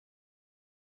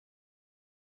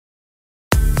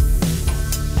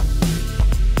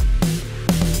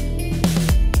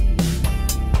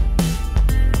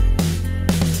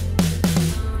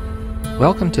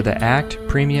Welcome to the ACT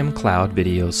Premium Cloud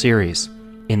video series.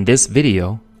 In this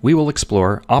video, we will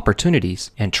explore opportunities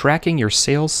and tracking your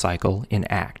sales cycle in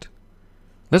ACT.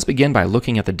 Let's begin by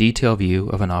looking at the detail view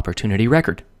of an opportunity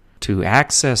record. To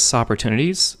access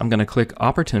opportunities, I'm going to click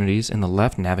Opportunities in the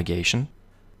left navigation.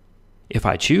 If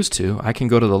I choose to, I can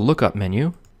go to the Lookup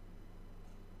menu,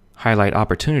 highlight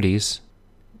Opportunities,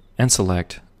 and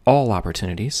select All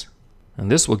Opportunities.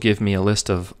 And this will give me a list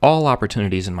of all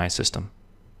opportunities in my system.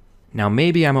 Now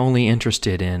maybe I'm only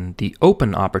interested in the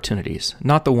open opportunities,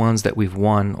 not the ones that we've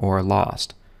won or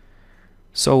lost.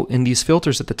 So in these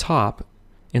filters at the top,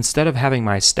 instead of having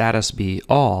my status be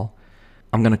all,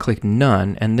 I'm going to click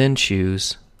None and then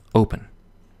choose Open.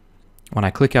 When I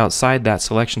click outside that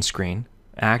selection screen,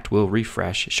 ACT will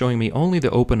refresh, showing me only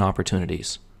the open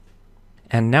opportunities.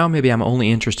 And now maybe I'm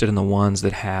only interested in the ones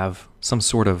that have some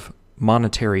sort of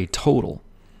monetary total.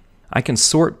 I can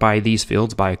sort by these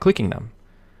fields by clicking them.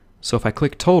 So if I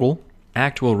click Total,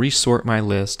 ACT will resort my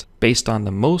list based on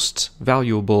the most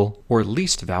valuable or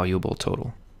least valuable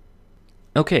total.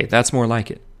 Okay, that's more like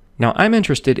it. Now I'm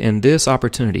interested in this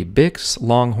opportunity, Bix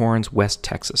Longhorns, West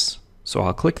Texas. So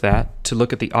I'll click that to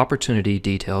look at the opportunity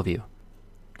detail view.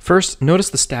 First,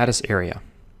 notice the status area.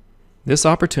 This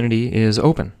opportunity is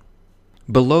open.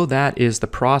 Below that is the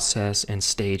process and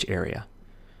stage area.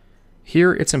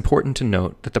 Here it's important to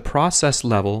note that the process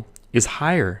level is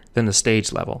higher than the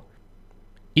stage level.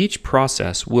 Each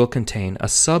process will contain a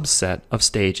subset of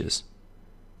stages.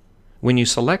 When you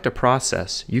select a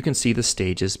process, you can see the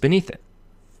stages beneath it.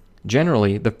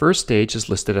 Generally, the first stage is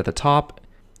listed at the top,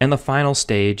 and the final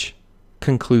stage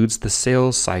concludes the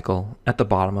sales cycle at the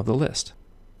bottom of the list.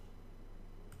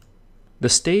 The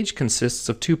stage consists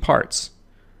of two parts: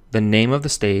 the name of the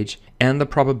stage and the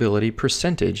probability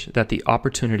percentage that the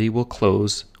opportunity will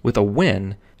close with a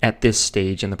win at this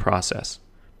stage in the process.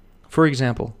 For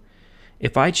example,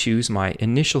 if I choose my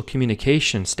initial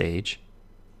communication stage,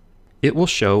 it will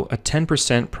show a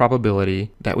 10% probability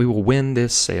that we will win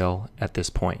this sale at this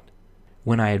point.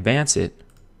 When I advance it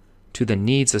to the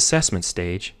needs assessment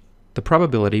stage, the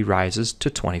probability rises to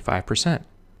 25%.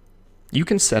 You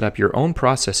can set up your own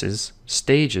processes,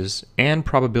 stages, and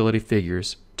probability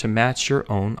figures to match your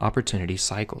own opportunity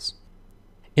cycles.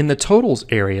 In the Totals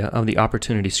area of the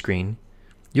opportunity screen,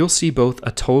 you'll see both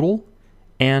a total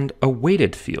and a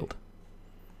weighted field.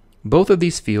 Both of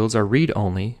these fields are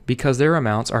read-only because their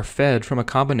amounts are fed from a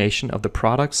combination of the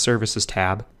Products Services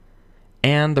tab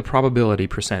and the probability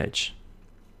percentage.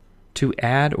 To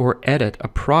add or edit a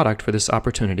product for this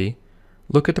opportunity,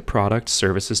 look at the Product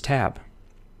Services tab.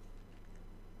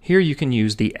 Here you can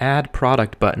use the Add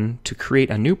Product button to create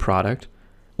a new product,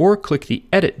 or click the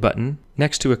Edit button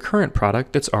next to a current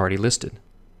product that's already listed.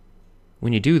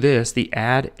 When you do this, the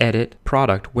Add Edit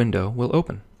Product window will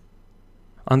open.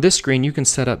 On this screen, you can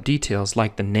set up details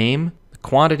like the name, the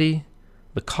quantity,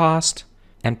 the cost,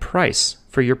 and price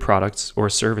for your products or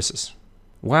services.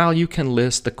 While you can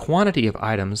list the quantity of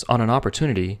items on an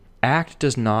opportunity, ACT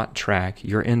does not track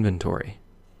your inventory.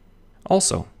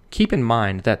 Also, keep in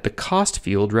mind that the cost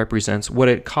field represents what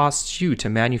it costs you to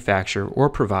manufacture or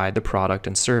provide the product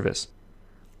and service.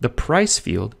 The price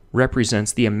field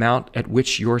represents the amount at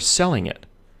which you're selling it.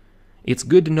 It's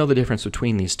good to know the difference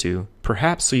between these two,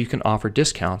 perhaps so you can offer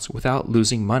discounts without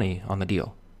losing money on the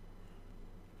deal.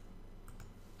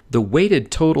 The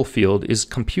weighted total field is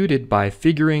computed by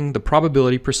figuring the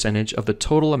probability percentage of the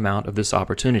total amount of this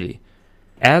opportunity.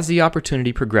 As the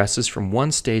opportunity progresses from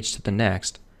one stage to the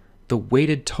next, the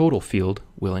weighted total field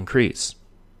will increase.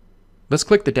 Let's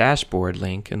click the dashboard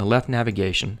link in the left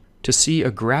navigation to see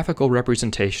a graphical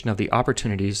representation of the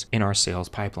opportunities in our sales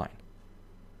pipeline.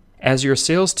 As your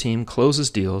sales team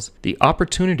closes deals, the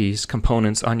opportunities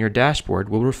components on your dashboard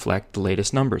will reflect the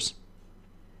latest numbers.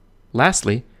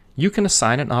 Lastly, you can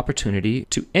assign an opportunity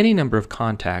to any number of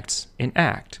contacts in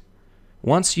ACT.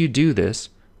 Once you do this,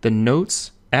 the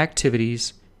Notes,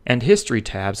 Activities, and History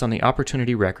tabs on the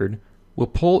opportunity record will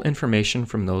pull information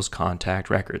from those contact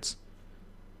records.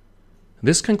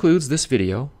 This concludes this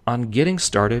video on getting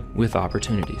started with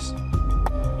opportunities.